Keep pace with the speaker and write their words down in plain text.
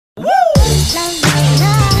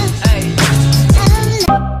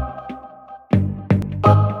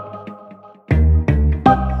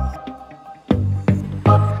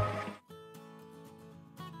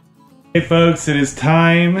Hey folks, it is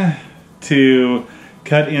time to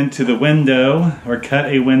cut into the window, or cut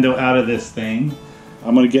a window out of this thing.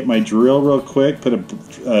 I'm going to get my drill real quick, put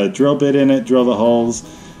a drill bit in it, drill the holes,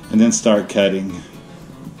 and then start cutting.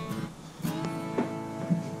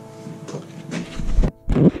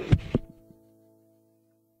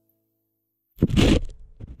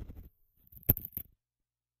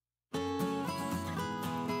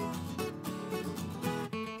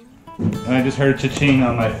 And I just heard a cha-ching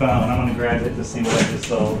on my phone. I'm going to grab it to see what I just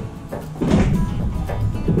sold.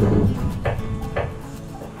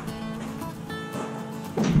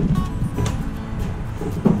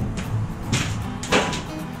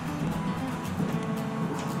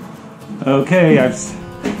 Okay,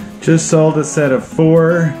 I've just sold a set of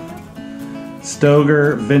 4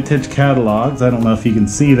 Stoeger vintage catalogs. I don't know if you can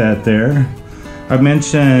see that there. I've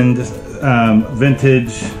mentioned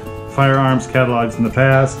vintage firearms catalogs in the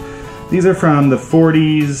past. These are from the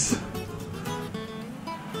 40s,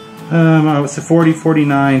 I would say 40,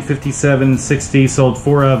 49, 57, 60. Sold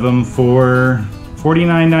 4 of them for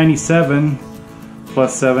 $49.97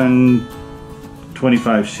 plus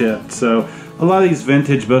 $7.25 shipped. So a lot of these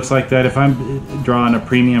vintage books like that, if I'm drawing a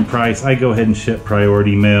premium price, I go ahead and ship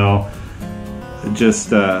priority mail. Just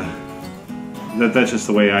that's just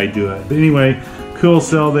the way I do it. But anyway, cool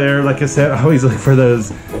sale there. Like I said, I always look for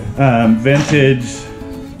those vintage,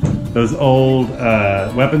 those old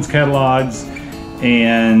weapons catalogs,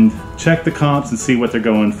 and check the comps and see what they're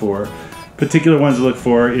going for. Particular ones to look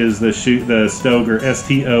for is the Stoeger,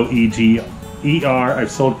 S-T-O-E-G-E-R. I've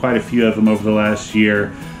sold quite a few of them over the last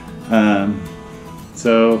year.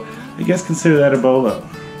 So I guess consider that a bolo.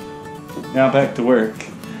 Now back to work.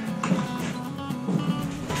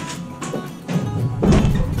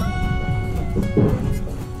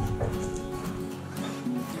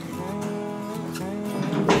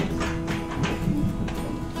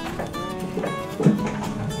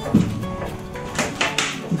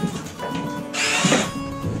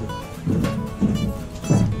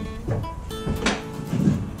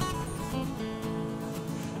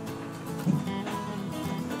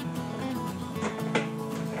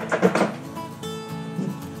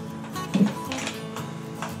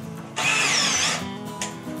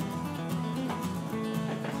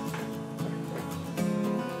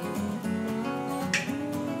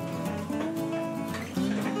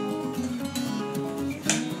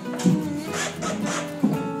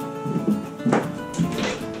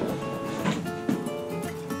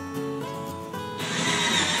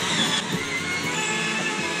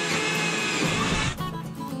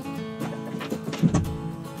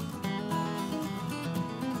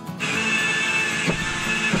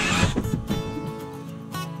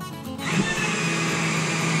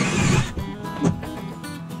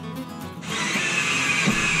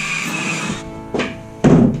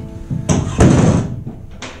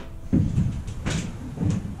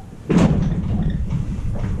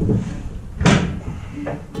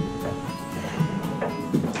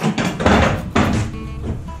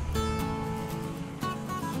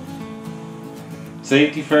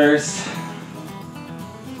 Safety first.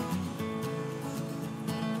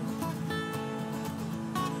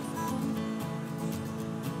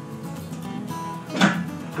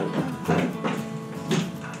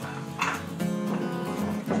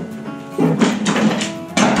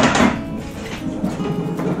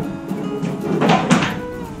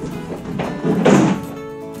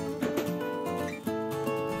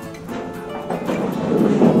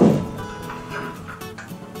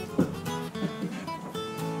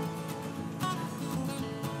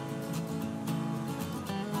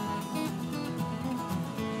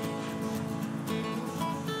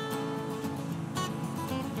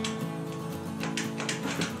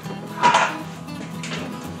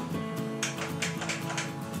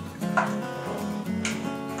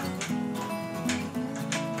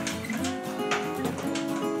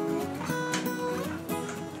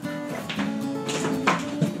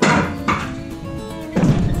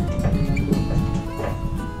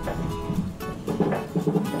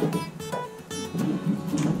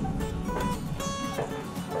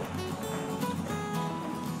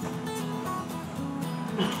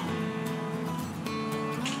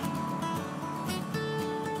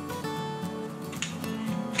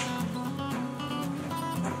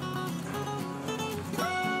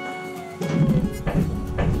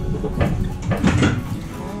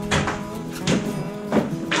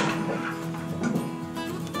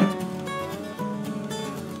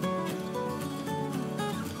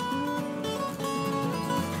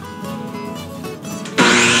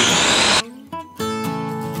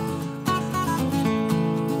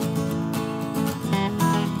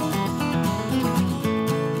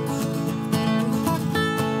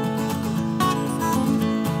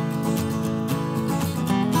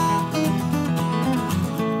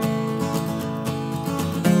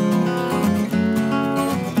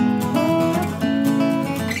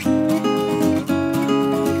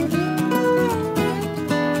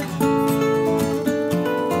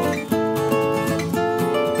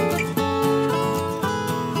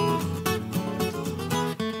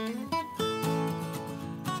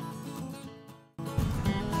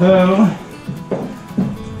 So,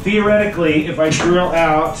 theoretically, if I drill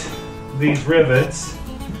out these rivets,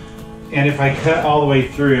 and if I cut all the way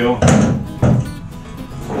through,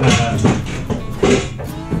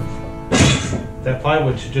 that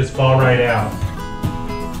plywood should just fall right out.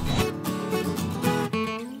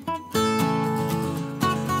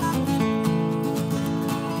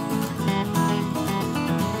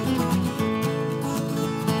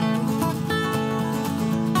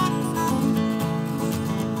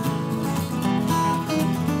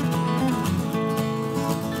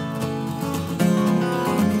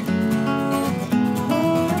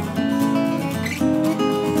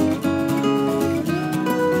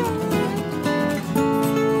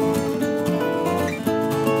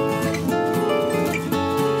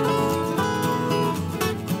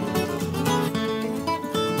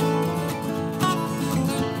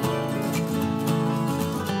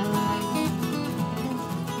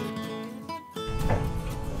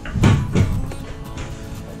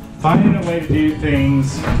 Finding a way to do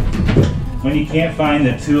things when you can't find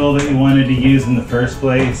the tool that you wanted to use in the first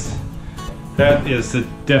place, that is the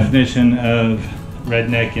definition of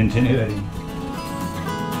redneck ingenuity.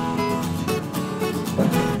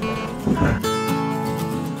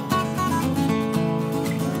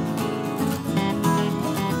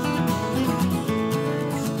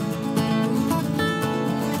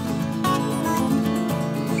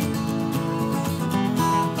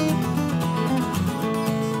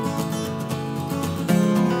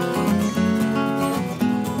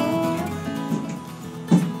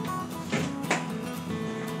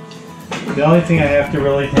 The only thing I have to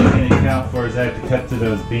really take into account for is I have to cut to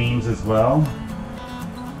those beams as well.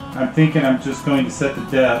 I'm thinking I'm just going to set the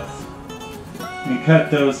depth and cut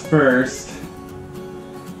those first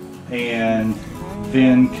and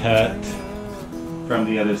then cut from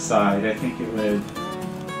the other side. I think it would.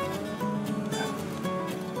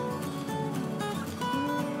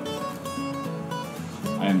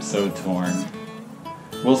 I'm so torn.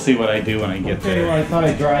 We'll see what I do when I get there. Well, I thought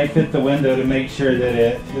I'd dry fit the window to make sure that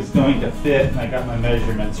it is going to fit and I got my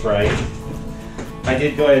measurements right. I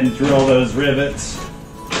did go ahead and drill those rivets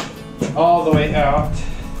all the way out.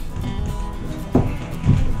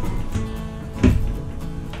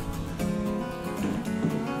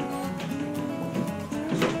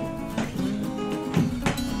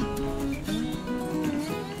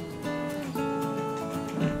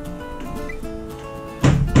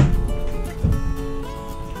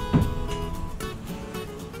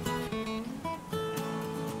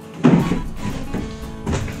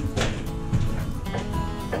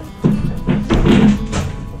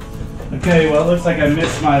 Okay, well it looks like I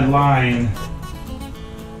missed my line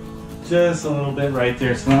just a little bit right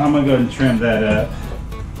there, so I'm going to go ahead and trim that up.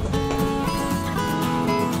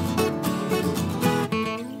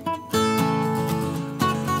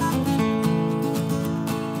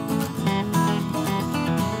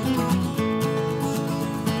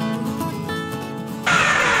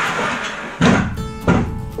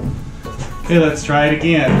 Okay, let's try it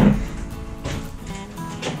again.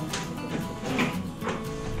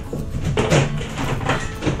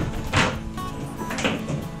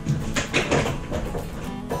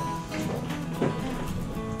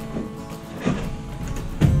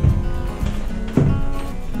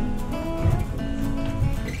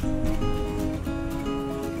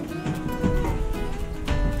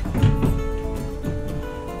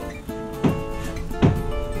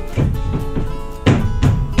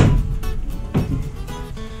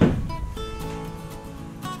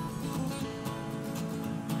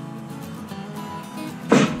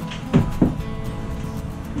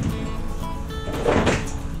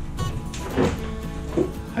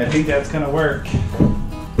 I think that's going to work.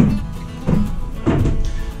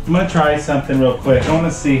 I'm going to try something real quick. I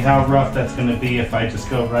want to see how rough that's going to be if I just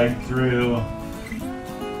go right through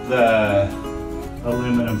the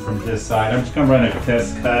aluminum from this side. I'm just going to run a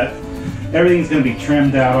test cut. Everything's going to be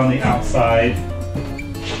trimmed out on the outside.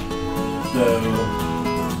 So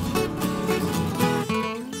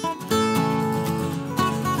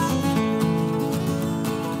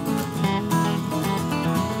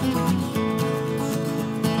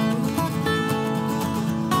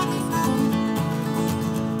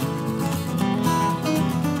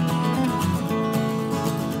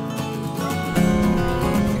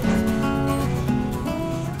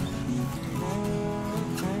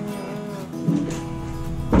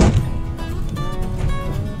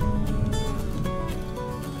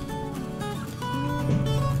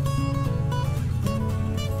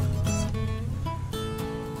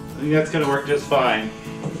I think that's going to work just fine.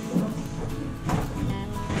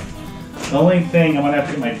 The only thing, I'm going to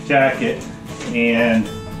have to get my jacket and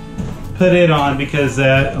put it on because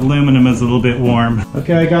that aluminum is a little bit warm.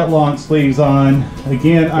 Okay, I got long sleeves on.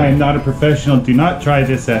 Again, I am not a professional. Do not try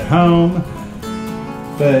this at home.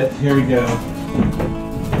 But here we go.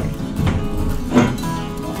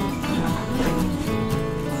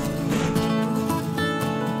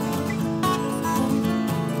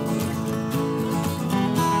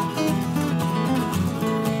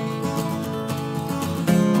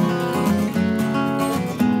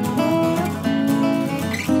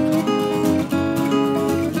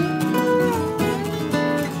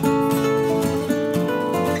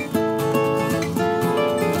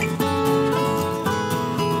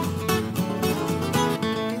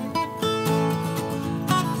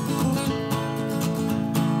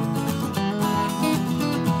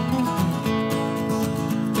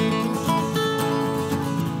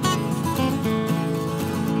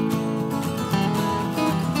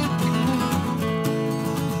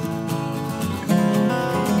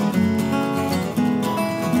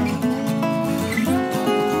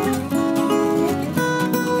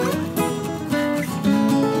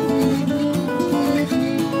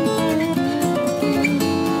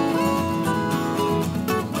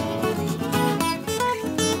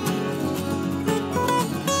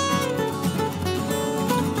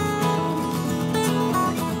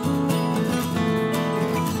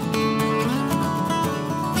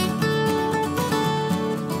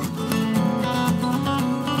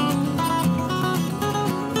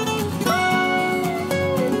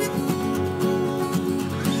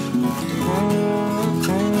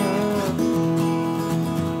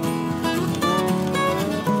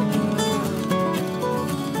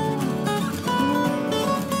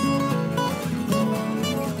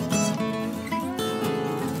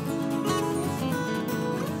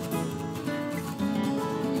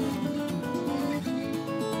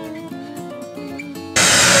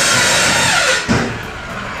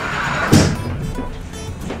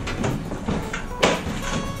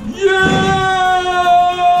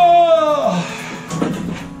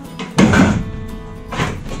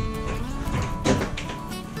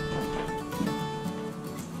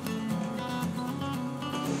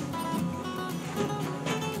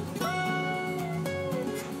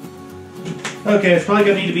 Okay, it's probably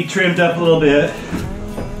gonna need to be trimmed up a little bit.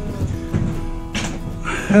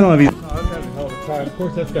 I don't know if you. I'm having a hell of a time. Of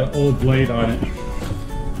course, that's got an old blade on it.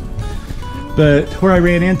 But where I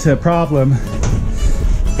ran into a problem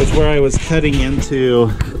was where I was cutting into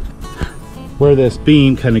where this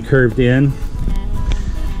beam kind of curved in.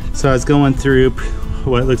 So I was going through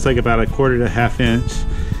what looks like about 1/4 to 1/2 inch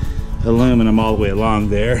aluminum all the way along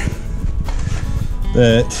there.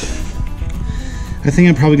 But I think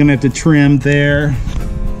I'm probably gonna have to trim there.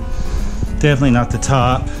 Definitely not the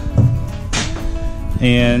top.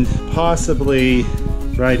 And possibly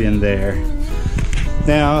right in there.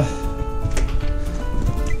 Now,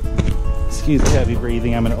 excuse the heavy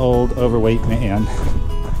breathing, I'm an old, overweight man.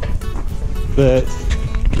 But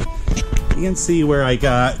you can see where I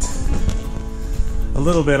got a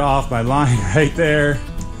little bit off my line right there.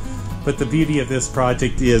 But the beauty of this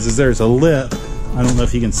project is there's a lip. I don't know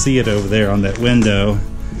if you can see it over there on that window.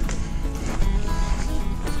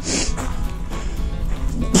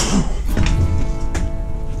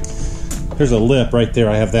 There's a lip right there.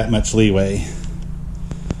 I have that much leeway.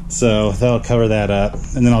 So that'll cover that up.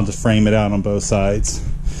 And then I'll just frame it out on both sides.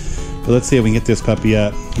 But let's see if we can get this puppy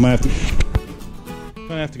up. I'm gonna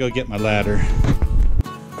have to go get my ladder.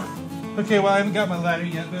 Okay, well I haven't got my ladder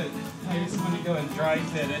yet, but I just want to go and dry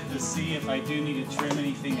fit it to see if I do need to trim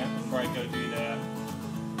anything up before I go do that.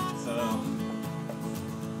 So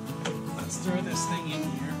let's throw this thing in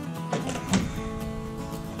here.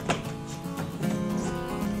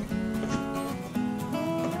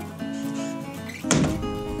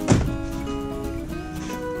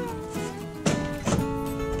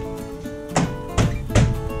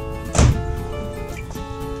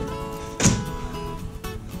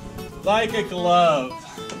 Like a glove.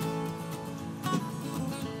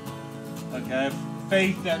 Okay, I have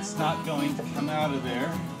faith that's not going to come out of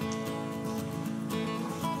there.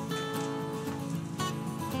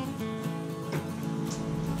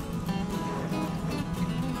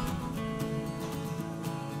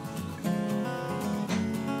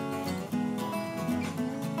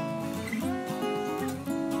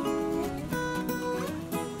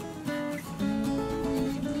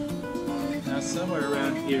 Now somewhere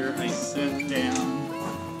around here I set down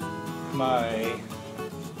my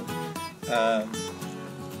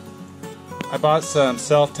I bought some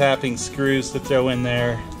self-tapping screws to throw in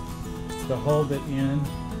there to hold it in.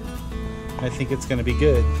 I think it's going to be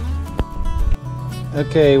good.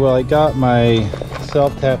 Okay, well I got my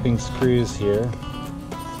self-tapping screws here.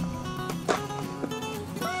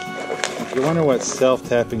 If you wonder what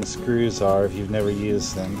self-tapping screws are, if you've never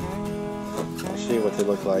used them, I'll show you what they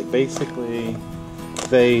look like. Basically,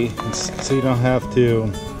 so you don't have to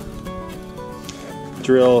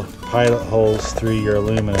drill pilot holes through your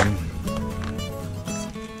aluminum.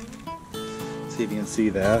 See if you can see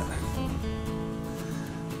that.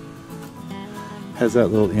 Has that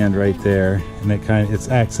little end right there, and it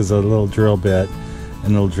acts as a little drill bit,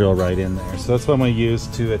 and it'll drill right in there. So that's what I'm going to use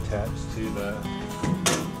to attach to the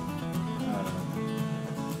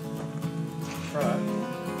truck.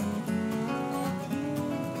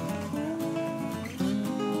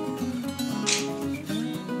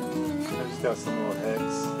 I just got some little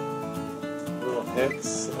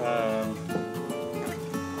hex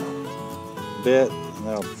bit, and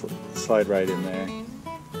that'll slide right in there.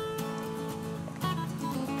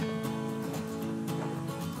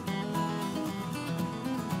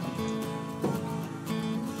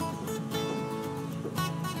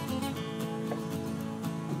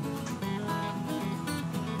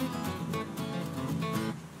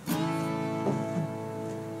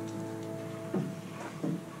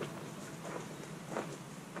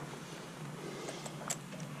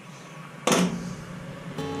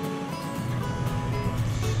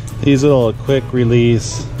 These little quick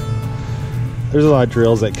release, there's a lot of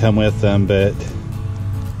drills that come with them, but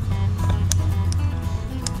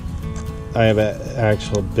I have an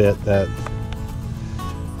actual bit that,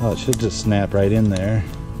 oh, it should just snap right in there.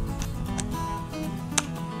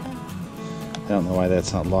 I don't know why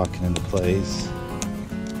that's not locking into place.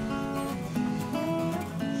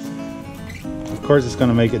 Of course it's going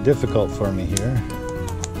to make it difficult for me here.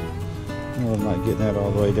 I'm not getting that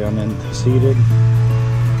all the way down and seated.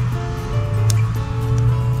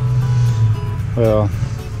 Well,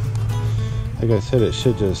 like I said, it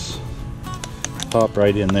should just pop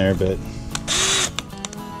right in there, but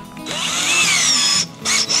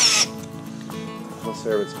it'll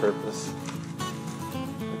serve its purpose.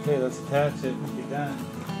 Okay, let's attach it and be done.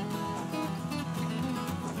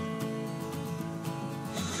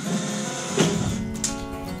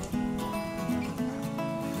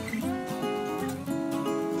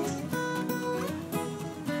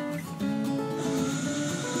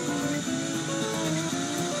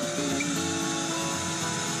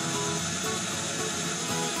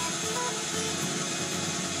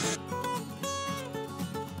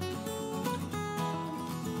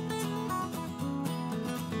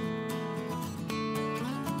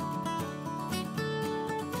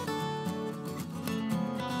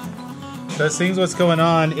 So it seems what's going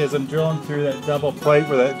on is I'm drilling through that double plate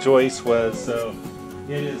where that joist was, so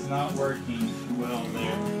it is not working well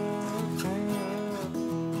there.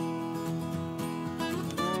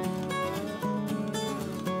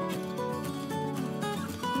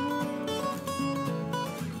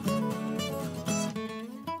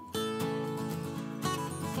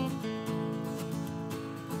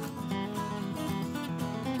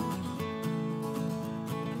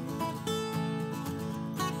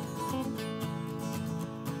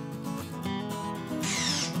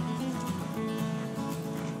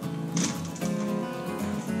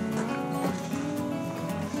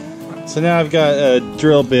 So now I've got a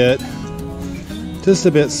drill bit just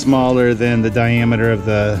a bit smaller than the diameter of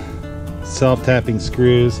the self-tapping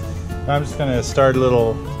screws. I'm just going to start a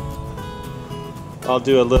little, I'll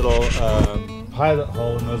do a little pilot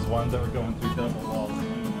hole in those ones that were going through double wall.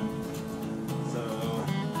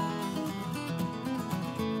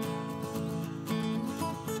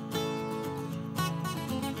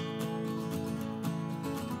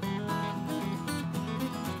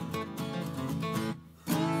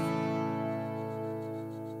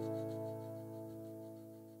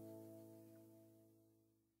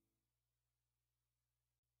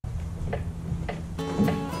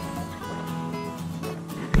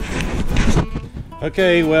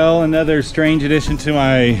 Okay, well, another strange addition to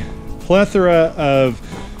my plethora of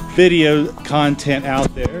video content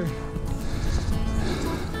out there.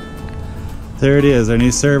 There it is, our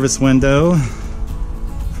new service window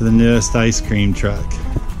for the newest ice cream truck.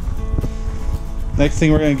 Next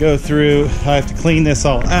thing we're going to go through, I have to clean this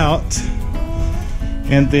all out.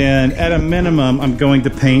 And then at a minimum, I'm going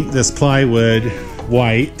to paint this plywood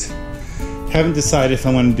white. Haven't decided if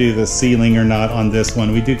I want to do the ceiling or not on this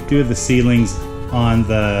one. We do the ceilings on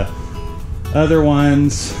the other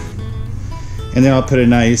ones, and then I'll put a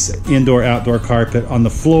nice indoor-outdoor carpet on the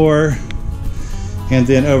floor, and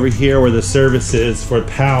then over here where the service is for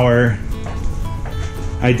power,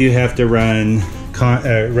 I do have to run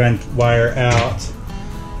wire out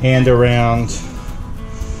and around.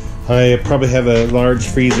 I probably have a large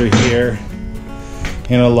freezer here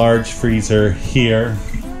and a large freezer here.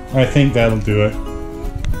 I think that'll do it.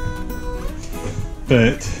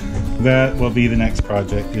 but that will be the next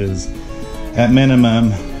project, is at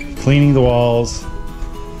minimum cleaning the walls.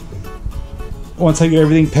 Once I get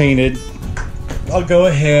everything painted, I'll go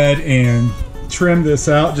ahead and trim this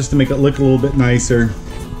out just to make it look a little bit nicer.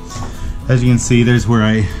 As you can see, there's where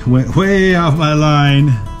I went way off my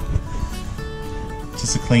line.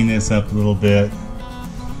 Just to clean this up a little bit.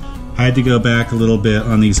 I had to go back a little bit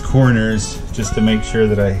on these corners just to make sure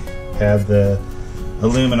that I have the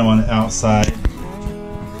aluminum on the outside.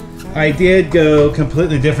 I did go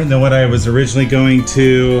completely different than what I was originally going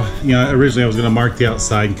to. You know, originally I was going to mark the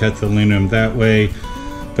outside and cut the aluminum that way.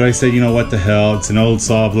 But I said, you know, what the hell, it's an old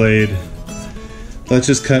saw blade. Let's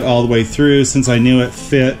just cut all the way through, since I knew it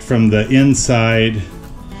fit from the inside.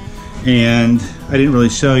 And I didn't really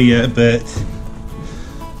show you, but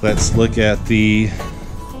let's look at the,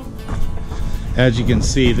 as you can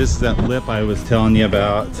see, this is that lip I was telling you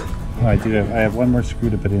about. Oh, I have one more screw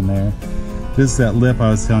to put in there. This is that lip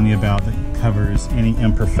I was telling you about that covers any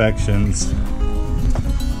imperfections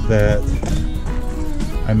that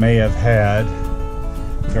I may have had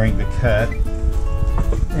during the cut.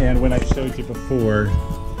 And when I showed you before,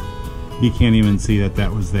 you can't even see that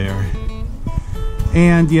that was there.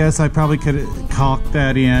 And yes, I probably could have caulked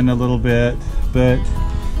that in a little bit, but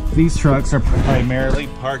these trucks are primarily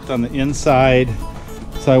parked on the inside,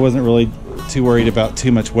 so I wasn't really too worried about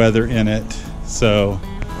too much weather in it. So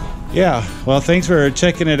yeah, well, thanks for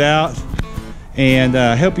checking it out, and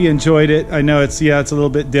I hope you enjoyed it. I know it's, yeah, it's a little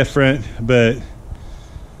bit different, but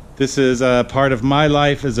this is part of my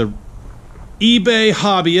life as a eBay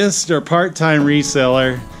hobbyist or part-time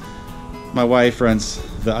reseller. My wife runs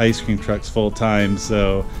the ice cream trucks full-time,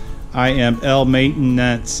 so I am L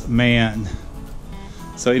maintenance man.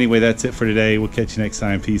 So anyway, that's it for today. We'll catch you next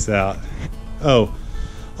time. Peace out. Oh,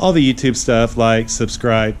 all the YouTube stuff, like,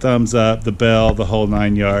 subscribe, thumbs up, the bell, the whole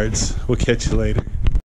 9 yards. We'll catch you later.